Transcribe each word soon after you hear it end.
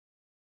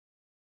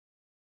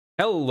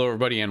Hello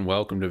everybody and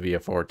welcome to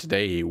VFR.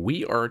 Today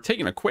we are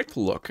taking a quick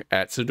look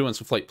at doing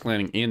some flight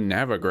planning in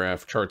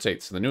Navigraph Charts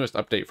 8. So the newest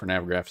update for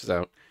Navigraph is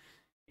out,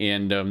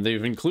 and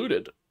they've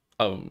included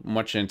a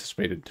much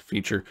anticipated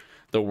feature,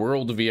 the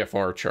World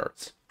VFR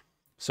Charts.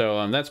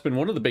 So that's been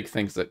one of the big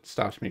things that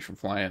stops me from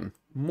flying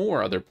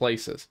more other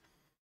places.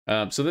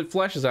 So that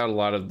flashes out a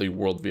lot of the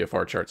World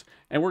VFR Charts,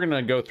 and we're going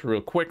to go through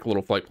a quick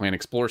little flight plan,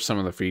 explore some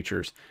of the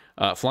features,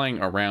 flying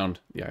around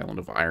the island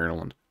of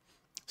Ireland.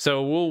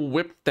 So we'll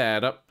whip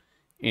that up.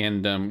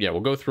 And yeah, we'll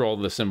go through all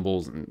the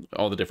symbols and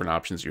all the different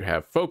options you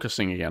have,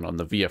 focusing again on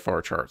the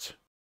VFR charts.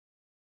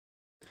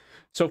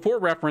 So for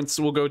reference,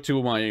 we'll go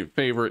to my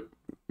favorite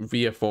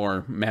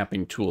VFR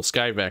mapping tool,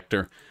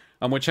 SkyVector,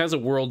 which has a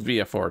World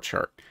VFR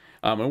chart.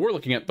 And we're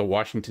looking at the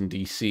Washington,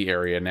 D.C.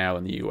 area now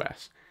in the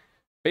U.S.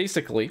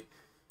 Basically,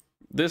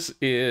 this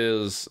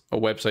is a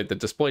website that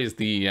displays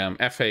the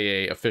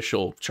FAA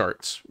official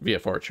charts,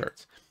 VFR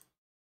charts.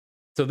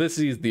 So this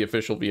is the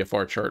official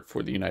VFR chart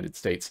for the United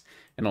States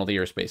and all the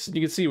airspace. And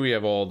you can see we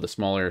have all the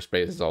small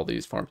airspaces, all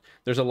these farms.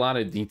 There's a lot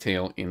of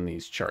detail in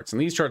these charts.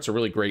 And these charts are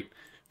really great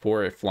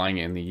for flying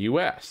in the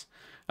US.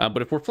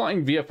 But if we're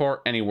flying VFR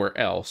anywhere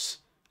else,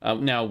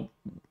 now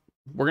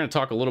we're going to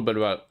talk a little bit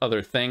about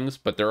other things,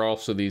 but there are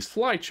also these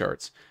fly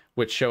charts,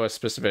 which show us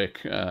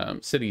specific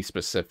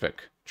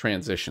city-specific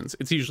transitions.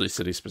 It's usually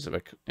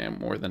city-specific and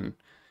more than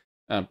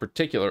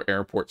particular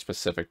airport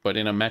specific, but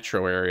in a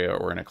metro area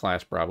or in a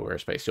Class Bravo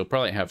airspace, you'll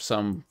probably have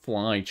some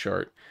fly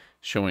chart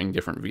showing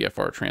different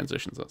VFR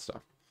transitions and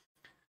stuff.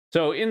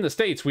 So in the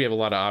States, we have a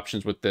lot of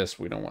options with this.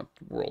 We don't want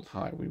World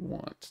High. We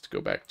want to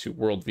go back to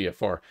World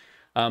VFR.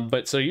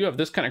 But so you have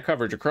this kind of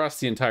coverage across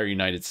the entire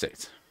United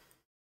States.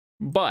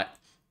 But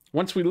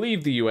once we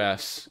leave the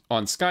US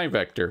on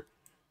SkyVector,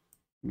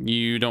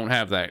 you don't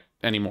have that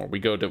anymore. We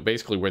go to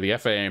basically where the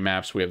FAA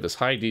maps. We have this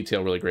high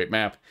detail, really great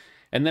map.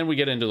 And then we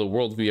get into the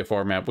World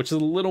VFR map, which is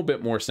a little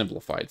bit more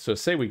simplified. So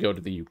say we go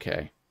to the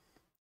UK.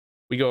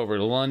 We go over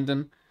to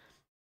London.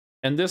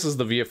 And this is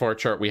the VFR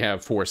chart we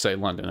have for, say,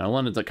 London. Now,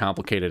 London's a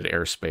complicated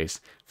airspace.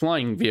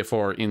 Flying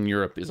VFR in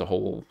Europe is a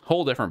whole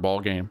different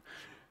ballgame.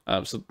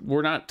 So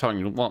we're not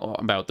talking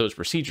about those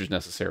procedures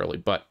necessarily.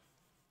 But,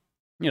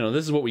 you know,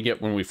 this is what we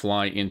get when we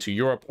fly into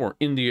Europe or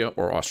India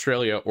or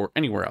Australia or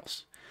anywhere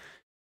else.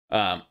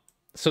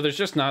 So there's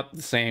just not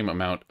the same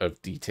amount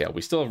of detail.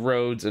 We still have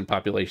roads and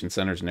population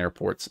centers and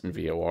airports and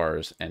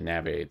VORs and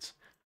nav aids.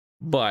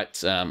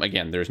 But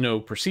again, there's no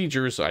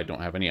procedures. I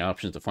don't have any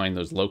options to find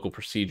those local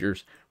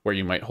procedures where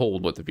you might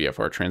hold what the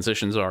VFR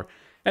transitions are.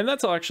 And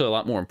that's actually a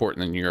lot more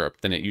important in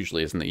Europe than it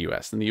usually is in the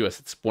US. In the US,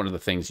 it's one of the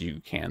things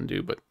you can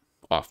do, but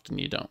often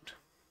you don't.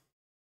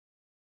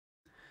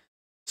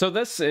 So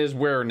this is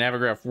where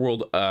Navigraph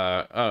World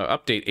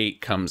Update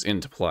 8 comes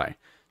into play.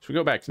 So we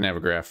go back to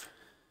Navigraph.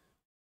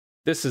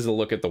 This is a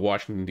look at the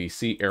Washington,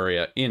 D.C.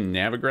 area in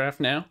Navigraph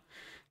now.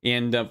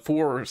 And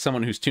for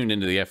someone who's tuned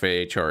into the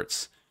FAA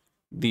charts,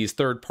 these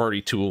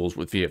third-party tools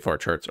with VFR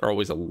charts are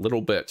always a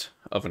little bit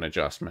of an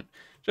adjustment,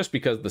 just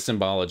because the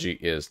symbology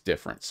is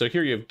different. So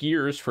here you have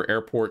gears for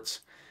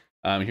airports.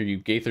 Here you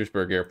have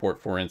Gaithersburg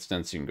Airport, for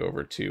instance. You can go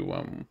over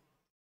to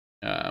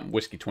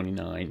Whiskey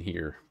 29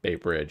 here, Bay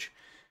Bridge,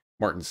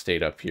 Martin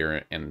State up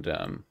here,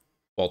 and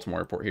Baltimore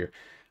Airport here.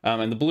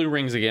 And the blue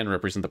rings, again,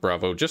 represent the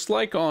Bravo, just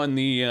like on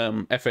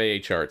the FAA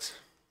charts.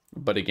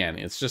 But again,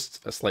 it's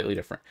just slightly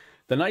different.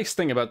 The nice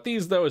thing about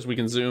these, though, is we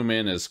can zoom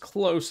in as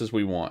close as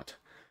we want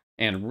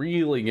and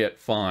really get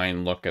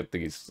fine look at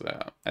these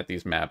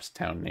maps,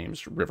 town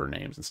names, river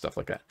names, and stuff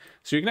like that.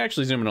 So you can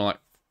actually zoom in a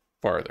lot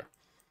farther.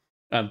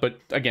 But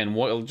again,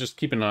 we'll just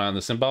keep an eye on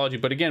the symbology.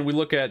 But again, we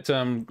look at,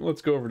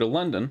 let's go over to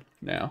London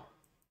now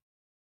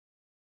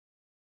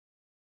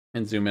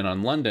and zoom in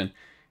on London.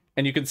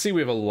 And you can see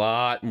we have a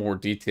lot more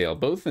detail,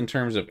 both in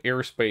terms of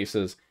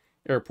airspaces,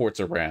 airports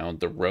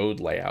around, the road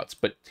layouts.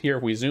 But here,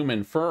 if we zoom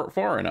in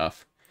far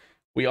enough,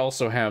 we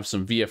also have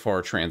some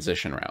VFR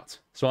transition routes.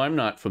 So I'm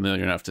not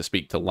familiar enough to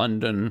speak to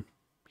London,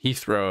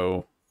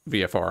 Heathrow,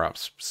 VFR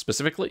ops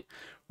specifically.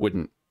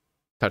 Wouldn't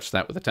touch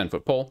that with a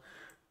 10-foot pole.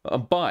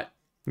 But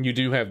you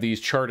do have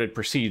these charted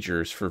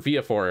procedures for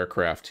VFR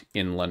aircraft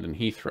in London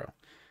Heathrow.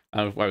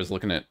 I was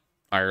looking at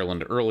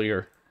Ireland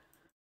earlier.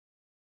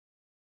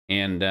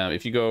 And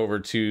if you go over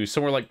to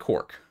somewhere like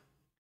Cork,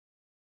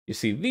 you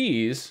see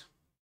these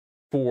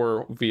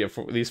four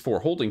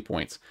holding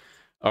points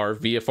are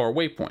VFR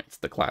waypoints.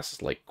 The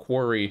classes like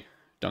Quarry,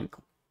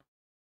 Dunkettle,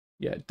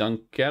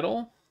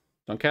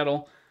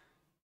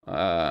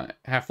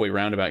 halfway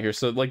roundabout here.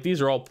 So like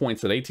these are all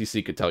points that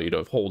ATC could tell you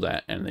to hold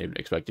at, and they'd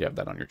expect you to have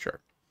that on your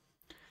chart.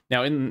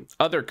 Now, in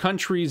other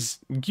countries,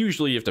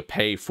 usually you have to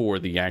pay for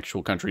the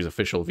actual country's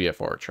official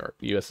VFR chart.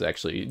 The US is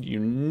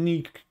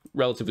actually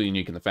relatively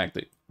unique in the fact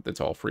that it's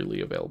all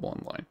freely available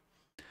online.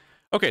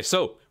 Okay,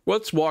 so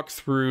let's walk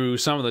through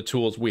some of the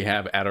tools we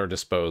have at our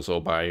disposal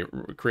by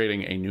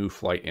creating a new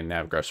flight in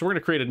Navigraph. So we're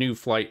going to create a new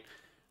flight.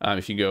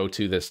 If you go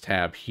to this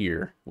tab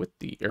here with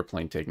the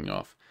airplane taking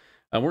off,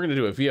 we're going to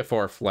do a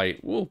VFR flight.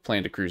 We'll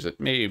plan to cruise at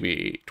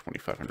maybe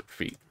 2,500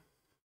 feet.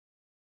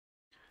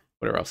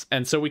 whatever else.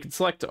 And so we can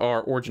select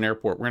our origin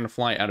airport. We're going to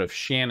fly out of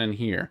Shannon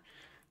here.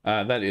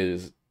 That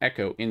is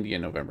Echo India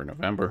November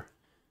November.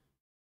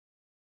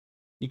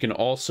 You can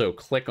also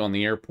click on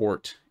the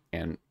airport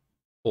and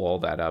pull all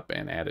that up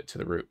and add it to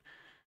the route.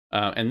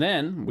 And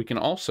then we can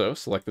also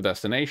select the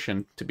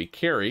destination to be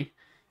Cary,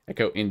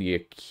 Echo India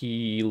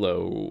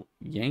Kilo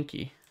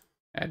Yankee.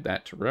 Add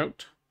that to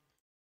route.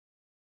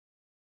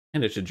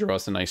 And it should draw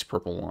us a nice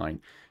purple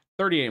line.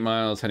 38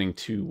 miles heading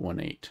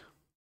 218.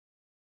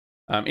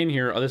 In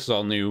here, this is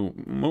all new,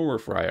 more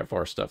for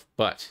IFR stuff,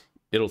 but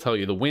it'll tell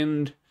you the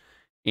wind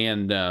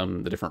and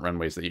the different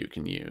runways that you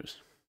can use.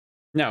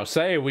 Now,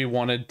 say we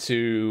wanted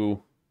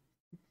to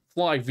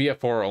fly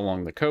VFR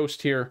along the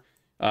coast here.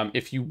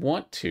 If you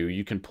want to,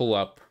 you can pull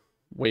up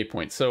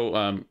waypoints.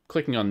 So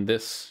clicking on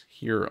this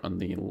here on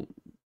the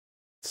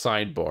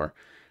sidebar,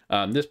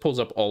 this pulls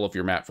up all of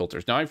your map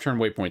filters. Now, I've turned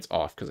waypoints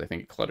off because I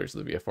think it clutters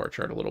the VFR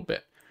chart a little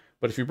bit.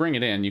 But if you bring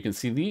it in, you can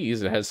see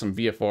these. It has some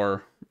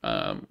VFR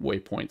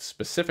waypoints,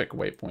 specific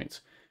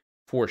waypoints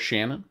for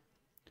Shannon.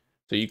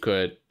 So you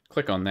could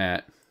click on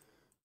that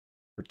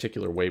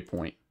particular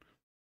waypoint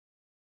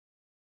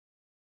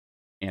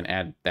and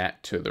add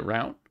that to the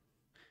route.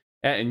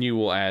 And you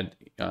will add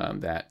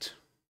that.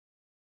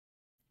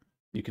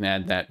 You can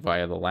add that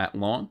via the lat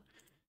long.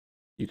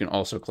 You can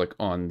also click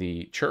on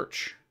the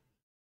church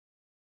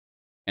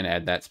and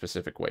add that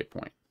specific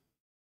waypoint.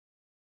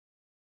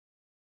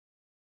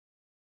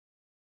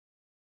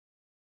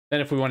 Then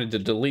if we wanted to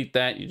delete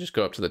that, you just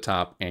go up to the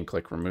top and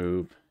click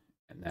remove,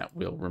 and that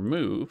will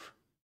remove,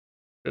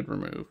 should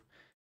remove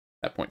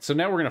that point. So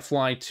now we're going to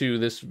fly to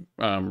this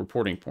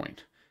reporting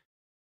point,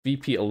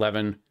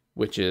 VP11,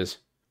 which is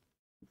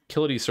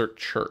Killedy Cert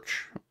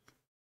Church.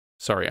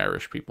 Sorry,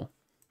 Irish people.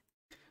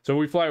 So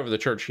we fly over the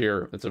church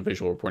here. That's a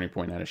visual reporting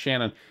point out of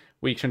Shannon.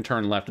 We can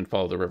turn left and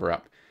follow the river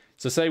up.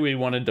 So say we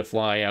wanted to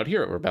fly out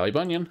here over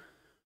Ballybunion.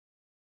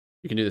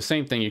 You can do the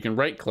same thing. You can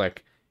right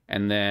click.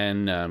 And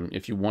then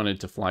if you wanted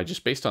to fly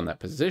just based on that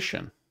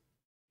position,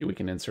 we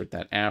can insert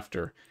that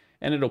after.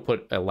 And it'll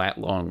put a lat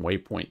long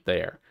waypoint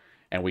there.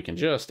 And we can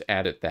just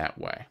add it that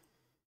way.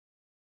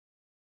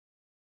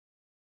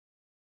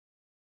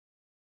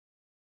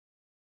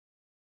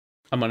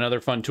 Another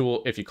fun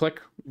tool, if you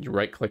click, you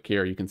right click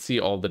here, you can see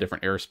all the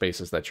different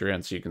airspaces that you're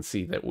in. So you can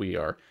see that we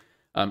are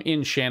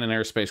in Shannon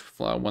airspace,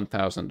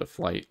 1000 to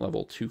flight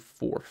level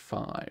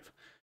 245.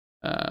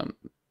 And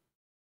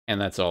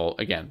that's all,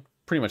 again,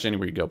 pretty much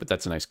anywhere you go, but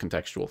that's a nice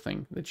contextual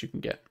thing that you can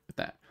get with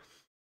that.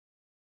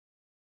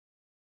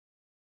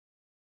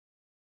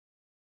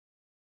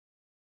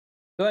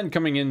 So then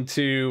coming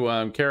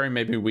into Cary,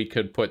 maybe we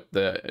could put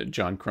the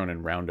John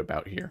Cronin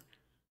roundabout here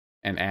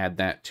and add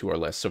that to our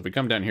list. So if we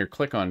come down here,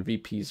 click on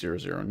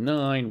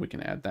VP009, we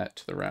can add that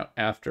to the route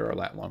after our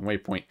lat long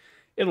waypoint.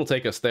 It'll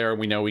take us there.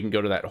 We know we can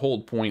go to that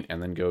hold point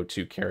and then go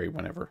to Cary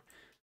whenever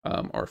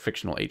our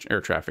fictional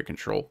air traffic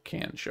control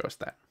can show us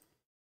that.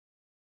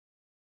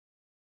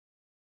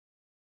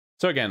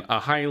 So again, a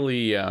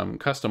highly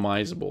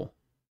customizable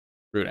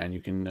route, and you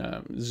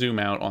can zoom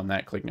out on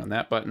that, clicking on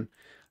that button.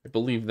 I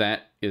believe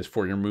that is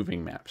for your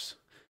moving maps.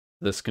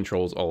 This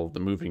controls all of the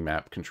moving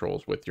map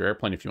controls with your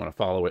airplane. If you want to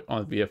follow it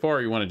on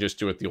VFR, you want to just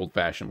do it the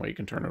old-fashioned way, you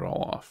can turn it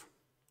all off.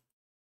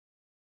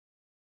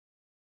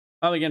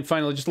 Again,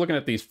 finally, just looking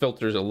at these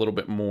filters a little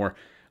bit more,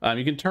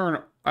 you can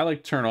turn, I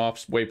like to turn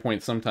off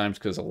waypoints sometimes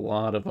because a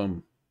lot of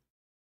them,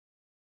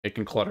 it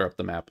can clutter up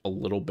the map a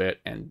little bit,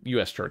 and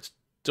US charts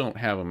don't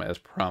have them as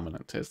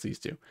prominent as these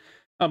do.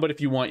 But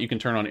if you want, you can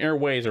turn on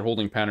airways or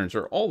holding patterns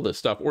or all this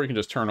stuff, or you can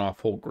just turn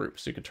off whole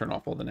groups. So you can turn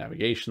off all the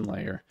navigation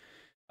layer,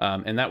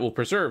 and that will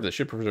preserve, that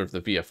should preserve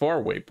the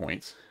VFR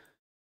waypoints.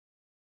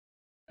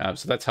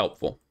 So that's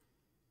helpful.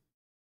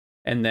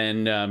 And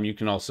then you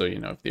can also, you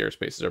know, if the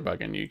airspaces are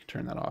bugging, you can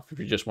turn that off if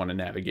you just want to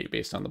navigate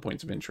based on the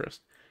points of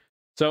interest.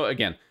 So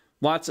again,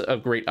 lots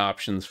of great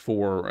options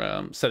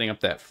for setting up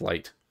that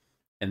flight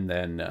and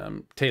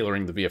then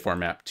tailoring the VFR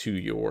map to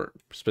your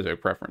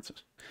specific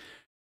preferences.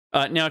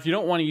 Now, if you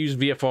don't want to use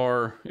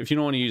VFR, if you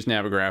don't want to use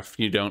Navigraph,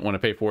 you don't want to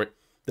pay for it,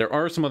 there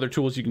are some other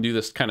tools you can do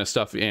this kind of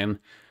stuff in.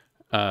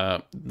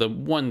 The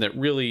one that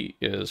really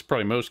is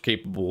probably most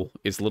capable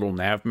is Little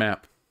Nav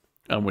Map,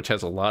 which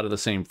has a lot of the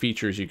same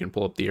features. You can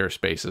pull up the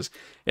airspaces.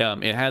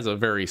 It has a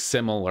very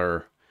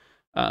similar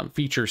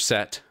feature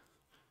set,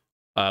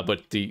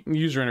 but the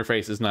user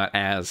interface is not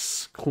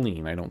as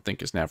clean, I don't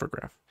think, as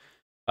Navigraph.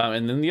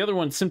 And then the other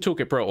one,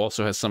 SimToolkit Pro,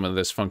 also has some of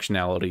this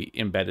functionality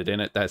embedded in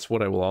it. That's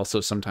what I will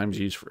also sometimes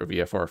use for a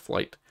VFR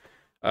flight,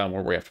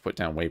 where we have to put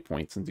down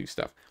waypoints and do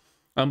stuff.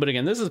 But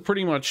again, this is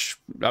pretty much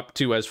up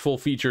to as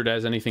full-featured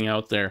as anything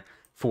out there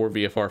for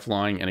VFR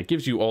flying, and it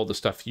gives you all the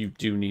stuff you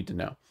do need to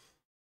know.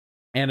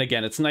 And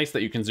again, it's nice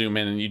that you can zoom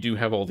in, and you do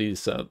have all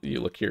these, you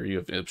look here, you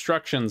have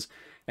obstructions,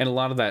 and a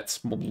lot of that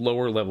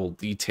lower-level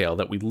detail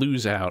that we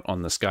lose out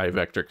on the Sky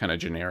Vector kind of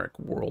generic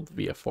World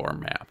VFR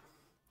map.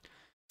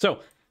 So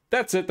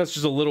that's it. That's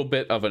just a little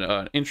bit of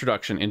an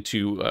introduction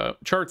into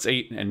Charts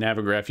 8 and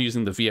Navigraph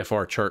using the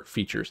VFR chart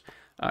features.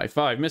 If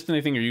I've missed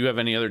anything, or you have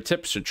any other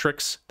tips or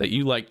tricks that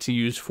you like to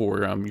use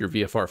for your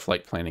VFR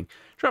flight planning,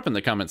 drop in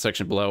the comment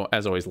section below.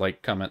 As always,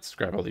 like, comment,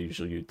 subscribe, all the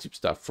usual YouTube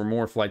stuff for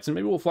more flights, and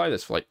maybe we'll fly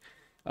this flight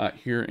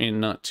here in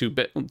not too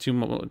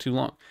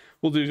long.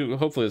 We'll do.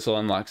 Hopefully, this will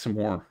unlock some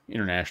more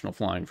international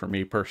flying for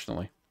me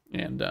personally,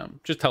 and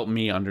just help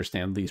me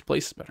understand these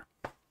places better.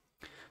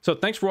 So,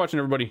 thanks for watching,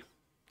 everybody.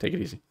 Take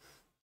it easy.